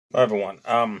Hello everyone.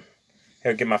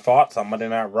 Here to give my thoughts on Monday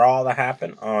Night Raw that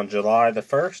happened on July the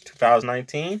 1st,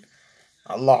 2019.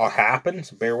 A lot happened,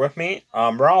 so bear with me.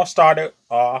 Raw started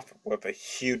off with a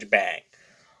huge bang.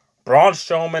 Braun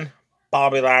Strowman,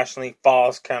 Bobby Lashley,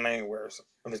 Falls Count Anywhere.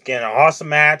 It was getting an awesome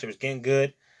match. It was getting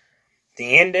good.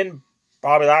 The ending,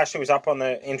 Bobby Lashley was up on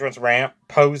the entrance ramp,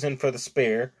 posing for the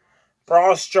spear.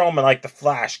 Braun Strowman, like the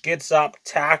Flash, gets up,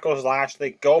 tackles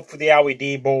Lashley, go for the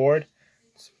LED board.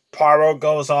 Pyro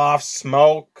goes off,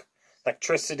 smoke,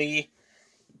 electricity.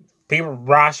 People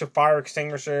rush with fire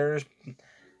extinguishers.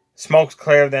 Smoke's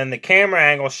clear. Then the camera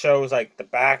angle shows like the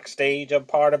backstage of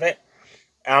part of it.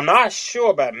 And I'm not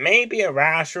sure, but maybe a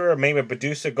rasher or maybe a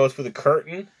producer goes through the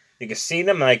curtain. You can see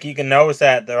them, like you can notice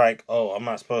that they're like, "Oh, I'm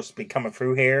not supposed to be coming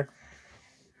through here."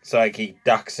 So like he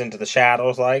ducks into the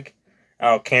shadows, like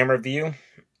camera view.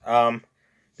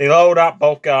 They load up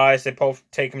both guys. They both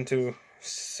take them to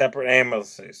separate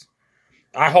ambulances.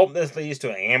 I hope this leads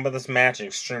to an ambulance match at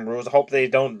Extreme Rules. I hope they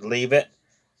don't leave it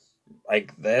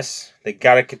like this. They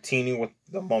got to continue with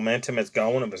the momentum it's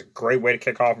going. It was a great way to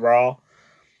kick off Raw.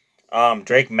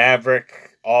 Drake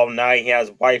Maverick all night. He has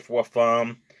his wife with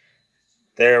him.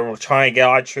 They were trying to get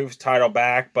R-Truth's title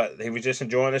back, but he was just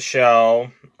enjoying the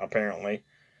show, apparently,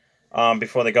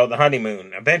 before they go to the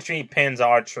honeymoon. Eventually, he pins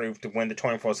R-Truth to win the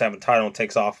 24/7 title and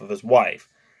takes off of his wife.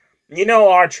 You know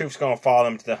R-Truth's going to follow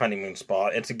him to the honeymoon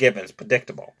spot. It's a given. It's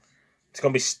predictable. It's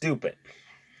going to be stupid.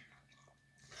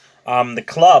 The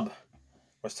club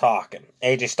was talking.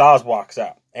 AJ Styles walks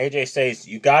up. AJ says,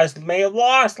 "You guys may have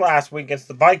lost last week against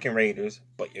the Viking Raiders,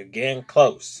 but you're getting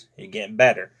close. You're getting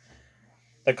better."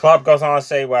 The club goes on to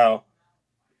say, "Well,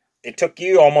 it took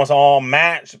you almost all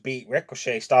match to beat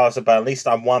Ricochet." Styles said, "But at least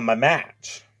I won my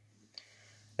match."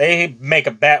 They make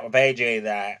a bet with AJ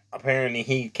that apparently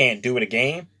he can't do it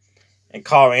again. And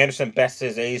Carl Anderson bets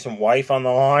his Asian wife on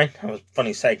the line. That was a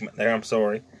funny segment there, I'm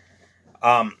sorry.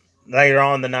 Later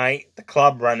on in the night, the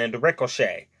club run into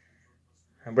Ricochet.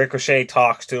 And Ricochet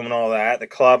talks to him and all that. The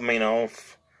club,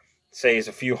 says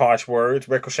a few harsh words.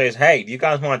 Ricochet says, "Hey, if you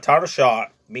guys want a title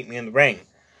shot, meet me in the ring."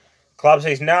 Club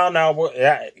says, No,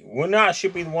 we're not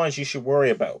should be the ones you should worry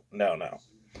about. No.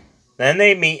 Then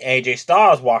they meet AJ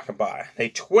Styles walking by. They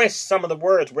twist some of the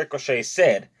words Ricochet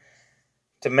said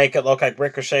to make it look like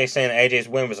Ricochet saying AJ's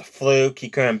win was a fluke. He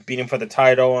couldn't beat him for the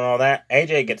title and all that.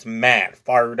 AJ gets mad,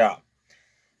 fired up.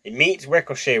 He meets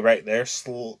Ricochet right there,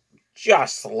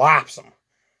 just slaps him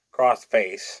across the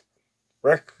face.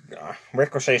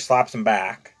 Ricochet slaps him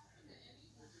back.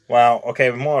 Well, okay,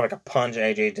 more like a punch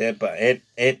AJ did, but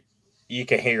it you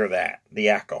can hear that, the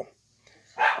echo.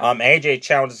 AJ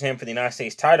challenges him for the United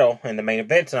States title in the main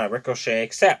event tonight. Ricochet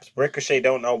accepts. Ricochet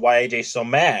don't know why AJ's so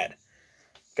mad.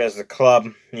 Because the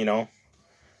club,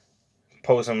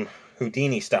 posing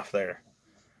Houdini stuff there.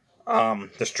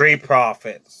 The Street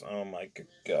Profits. Oh my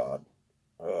God.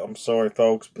 I'm sorry,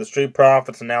 folks. But the Street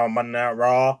Profits are now on Monday Night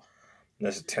Raw.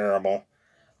 This is terrible.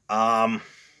 They're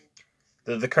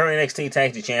the current NXT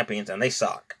Tag Team Champions, and they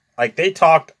suck. Like, they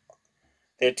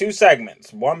had two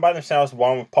segments. One by themselves,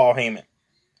 one with Paul Heyman.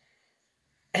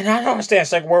 And I don't understand.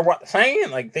 It's like, we're saying?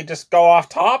 Like, they just go off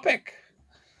topic.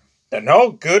 They're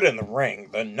no good in the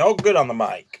ring. They're no good on the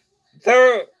mic.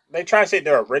 They try to say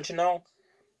they're original.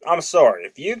 I'm sorry.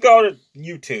 If you go to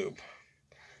YouTube,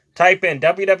 type in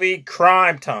WWE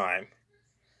Crime Time,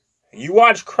 you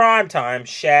watch Crime Time,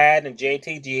 Shad and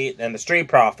JTG and the Street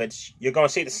Profits, you're going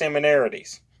to see the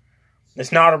similarities.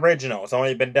 It's not original. It's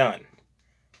only been done.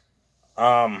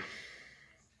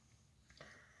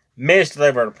 Miz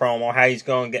delivered a promo how he's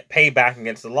going to get payback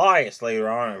against Elias later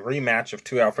on in a rematch of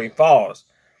 2 out of 3 falls.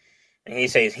 And he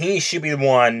says he should be the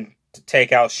one to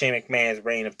take out Shane McMahon's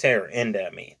reign of terror. End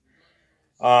at me.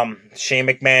 Shane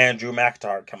McMahon, Drew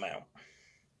McIntyre come out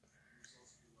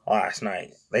last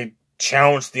night. They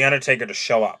challenged The Undertaker to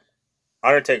show up.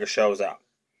 Undertaker shows up.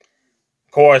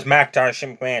 Of course, McIntyre and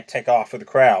Shane McMahon take off with the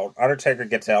crowd. Undertaker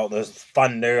gets out. There's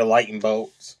thunder, lightning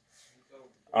bolts,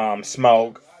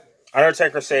 smoke.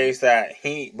 Undertaker says that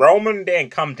Roman didn't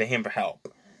come to him for help.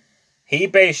 He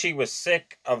basically was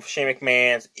sick of Shane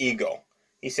McMahon's ego.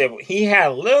 He said he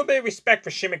had a little bit of respect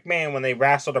for Shane McMahon when they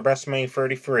wrestled at WrestleMania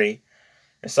 33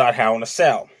 inside Hell in a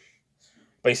Cell.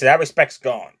 But he said that respect's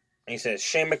gone. He says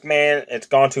Shane McMahon, it's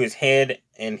gone to his head,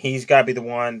 and he's got to be the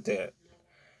one to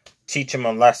teach him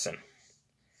a lesson.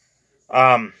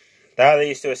 That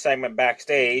leads to a segment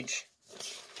backstage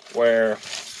where,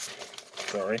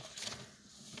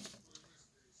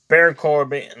 Baron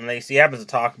Corbin and Lacey Evans to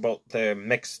talk about the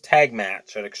mixed tag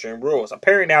match at Extreme Rules.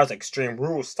 Apparently now it's Extreme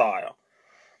Rules style.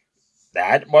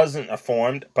 That wasn't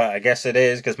informed, but I guess it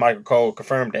is because Michael Cole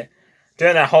confirmed it.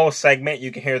 During that whole segment,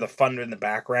 you can hear the thunder in the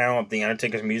background of The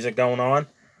Undertaker's music going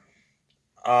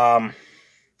on.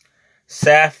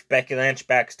 Seth, Becky Lynch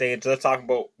backstage. Let's talk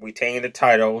about retaining the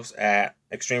titles at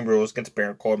Extreme Rules against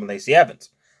Baron Corbin and Lacey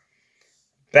Evans.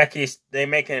 They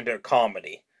make it into a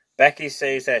comedy. Becky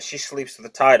says that she sleeps with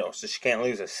the title, so she can't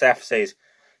lose it. Seth says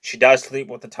she does sleep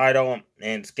with the title, and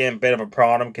it's getting a bit of a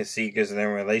problem because of their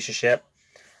relationship.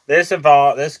 This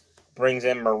brings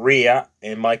in Maria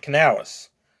and Mike Kanellis.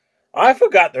 I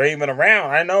forgot they're even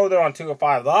around. I know they're on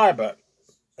 205 Live, but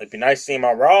it'd be nice to see them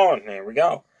on Raw, and here we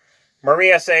go.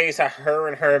 Maria says that her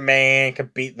and her man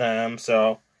could beat them,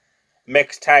 so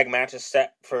mixed tag match is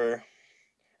set for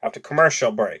after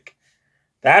commercial break.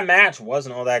 That match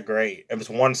wasn't all that great. It was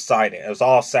one-sided. It was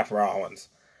all Seth Rollins.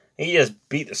 He just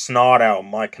beat the snot out of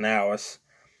Mike Kanellis.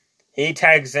 He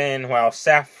tags in while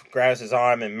Seth grabs his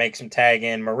arm and makes him tag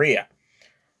in Maria.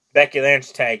 Becky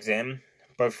Lynch tags in.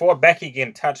 But before Becky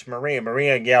can touch Maria,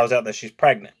 Maria yells out that she's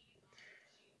pregnant.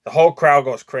 The whole crowd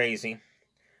goes crazy.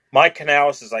 Mike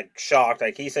Kanellis is shocked.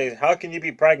 He says, "How can you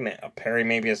be pregnant?" Apparently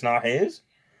maybe it's not his.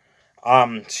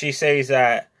 She says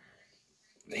that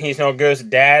he's no good as a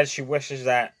dad. She wishes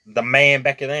that the man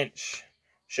Becky Lynch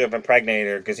should have impregnated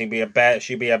her because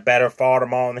she'd be a better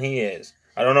father-in-law than he is.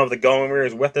 I don't know if the Going Rear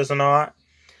is with us or not.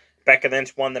 Becky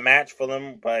Lynch won the match for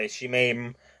them, but she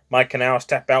made Mike Kanellis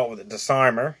step out with a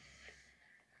disarmer.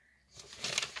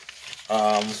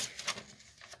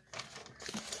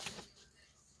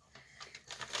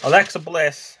 Alexa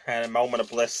Bliss had a moment of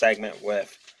bliss segment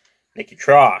with Nikki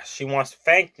Cross. She wants to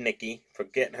thank Nikki for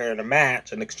getting her in a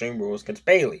match in Extreme Rules against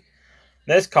Bayley.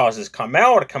 This causes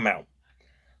Carmella to come out.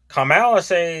 Carmella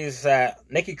says that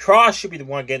Nikki Cross should be the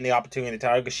one getting the opportunity in the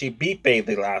title because she beat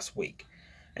Bayley last week.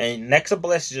 And Alexa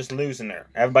Bliss is just losing her.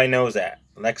 Everybody knows that.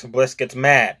 Alexa Bliss gets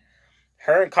mad.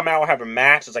 Her and Carmella have a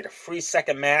match. It's like a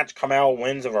 3-second match. Carmella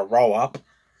wins with a roll-up.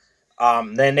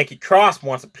 Then Nikki Cross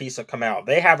wants a piece of Carmella.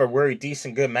 They have a really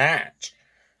decent, good match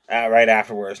right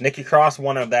afterwards. Nikki Cross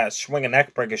won of that swinging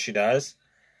neck breaker she does.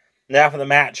 And after the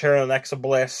match, her and Alexa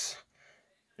Bliss,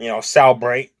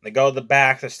 celebrate. They go to the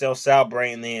back. They're still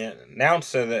celebrating. The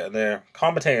announcer, the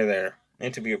commentator there,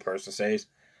 interview person says,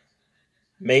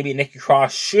 maybe Nikki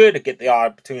Cross should get the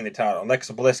opportunity to title.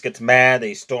 Alexa Bliss gets mad.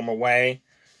 They storm away.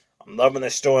 I'm loving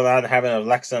this storyline, having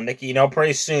Alexa and Nikki.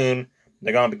 Pretty soon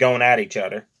they're going to be going at each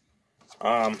other.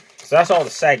 So that's all the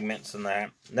segments and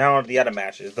that. Now on to the other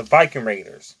matches. The Viking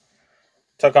Raiders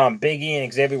took on Big E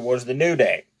and Xavier Woods the New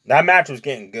Day. That match was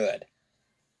getting good.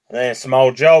 And then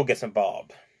Samoa Joe gets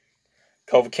involved.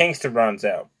 Kofi Kingston runs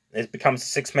out. It becomes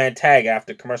a 6-man tag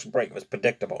after commercial break. It was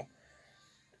predictable.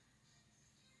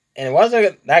 And it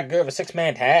wasn't that good of a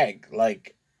 6-man tag.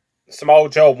 Samoa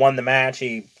Joe won the match.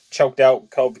 He choked out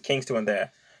Kofi Kingston in the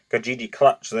Kajiji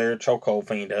clutch there. Chokehold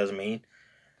thing does mean.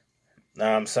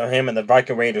 So him and the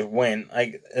Viking Raiders win.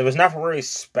 It was nothing really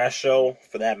special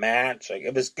for that match.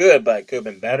 It was good, but it could have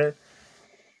been better.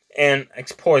 And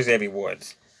poor Xavier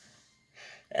Woods.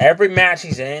 Every match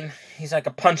he's in, he's like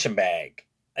a punching bag.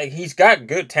 He's got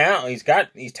good talent.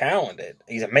 He's talented.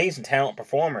 He's an amazing talent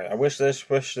performer. I wish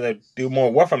they'd do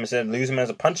more with him instead of lose him as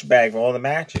a punching bag for all the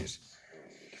matches.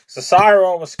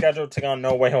 Cesaro was scheduled to take on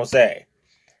No Way Jose.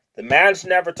 The match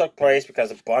never took place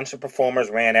because a bunch of performers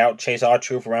ran out, chased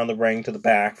R-Truth around the ring to the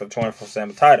back for the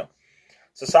 24/7 title.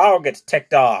 Cesaro gets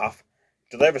ticked off,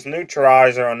 delivers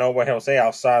neutralizer on No Way Jose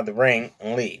outside the ring,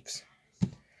 and leaves.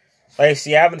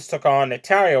 Lacey Evans took on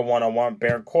Natalya one-on-one,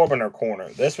 Baron Corbin in her corner.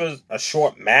 This was a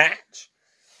short match.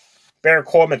 Baron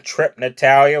Corbin tripped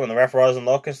Natalya when the ref wasn't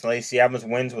looking, so Lacey Evans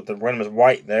wins with the rim was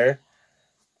white there.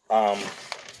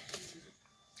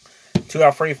 2 out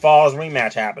of 3 falls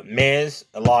rematch happened. Miz,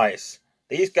 Elias.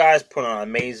 These guys put on an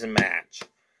amazing match.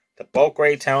 They're both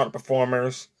great talented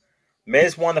performers.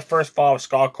 Miz won the first fall with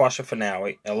Skull Crusher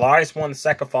finale. Elias won the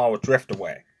second fall with Drift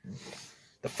Away.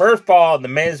 The first fall, the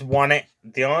Miz won it.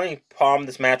 The only problem with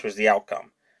this match was the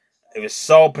outcome. It was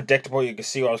so predictable you could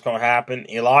see what was going to happen.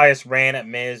 Elias ran at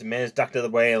Miz. Miz ducked out of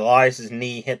the way. Elias'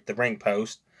 knee hit the ring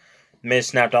post. Miz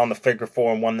snapped on the figure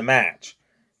 4 and won the match.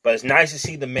 But it's nice to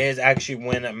see the Miz actually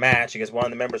win a match against one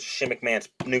of the members of Shane McMahon's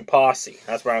new posse.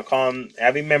 That's what I'm calling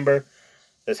every member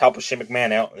that's helping Shane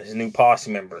McMahon out, his new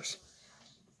posse members.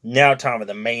 Now time for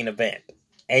the main event.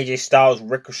 AJ Styles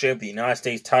Ricochet for the United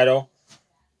States title.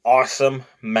 Awesome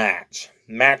match.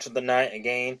 Match of the night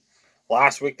again.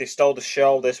 Last week they stole the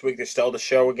show. This week they stole the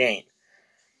show again.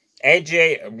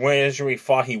 AJ originally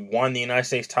thought he won the United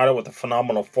States title with a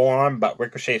phenomenal forearm, but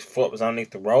Ricochet's foot was underneath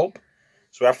the rope.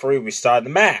 So referee restarted the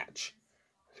match.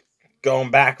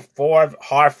 Going back and forth,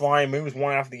 high-flying moves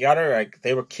one after the other.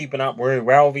 They were keeping up really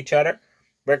well with each other.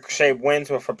 Ricochet wins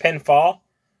with a pinfall.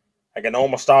 like a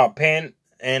normal style pin.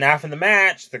 And after the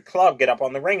match, the club get up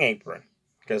on the ring apron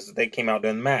because they came out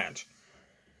during the match.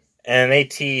 And they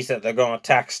tease that they're going to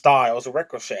attack Styles or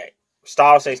Ricochet.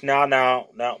 Styles says, no,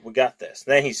 we got this.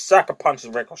 Then he sucker punches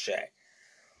Ricochet.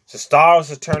 So Styles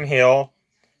has turned heel,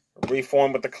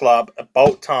 reformed with the club.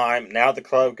 About time. Now the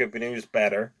club could be used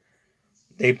better.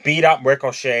 They beat up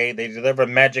Ricochet. They deliver a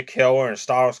magic killer and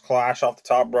Styles clash off the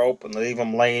top rope and leave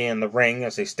him laying in the ring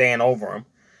as they stand over him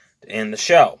to end the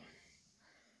show.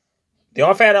 The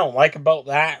only thing I don't like about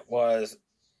that was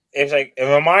it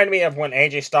reminded me of when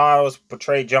AJ Styles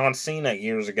portrayed John Cena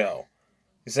years ago.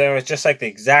 He said it was just like the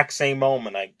exact same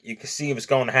moment. Like you could see it was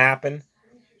going to happen,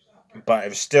 but it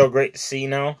was still great to see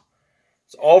now.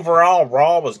 So overall,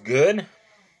 Raw was good.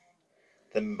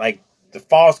 The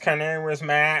Falls Canaries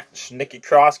match, Nikki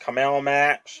Cross Carmella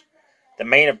match, the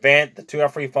main event, the 2 out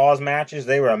of 3 Falls matches,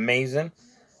 they were amazing.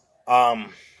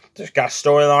 Just got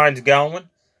storylines going.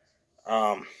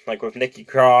 Like with Nikki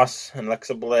Cross and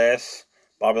Alexa Bliss,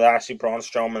 Bobby Lashley, Braun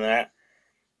Strowman, that.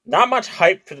 Not much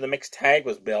hype for the mixed tag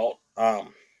was built. The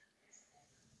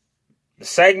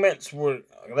segments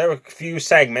there were a few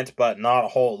segments, but not a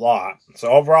whole lot. So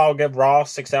overall, I'll give Raw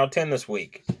 6 out of 10 this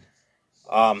week.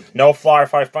 No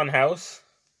Firefly Funhouse.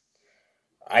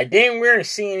 I didn't really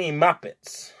see any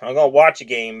Muppets. I'm going to watch a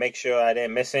game, make sure I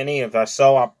didn't miss any. If I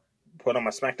saw, I'll put on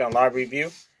my SmackDown Live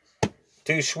review.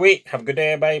 Too sweet. Have a good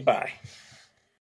day, everybody. Bye.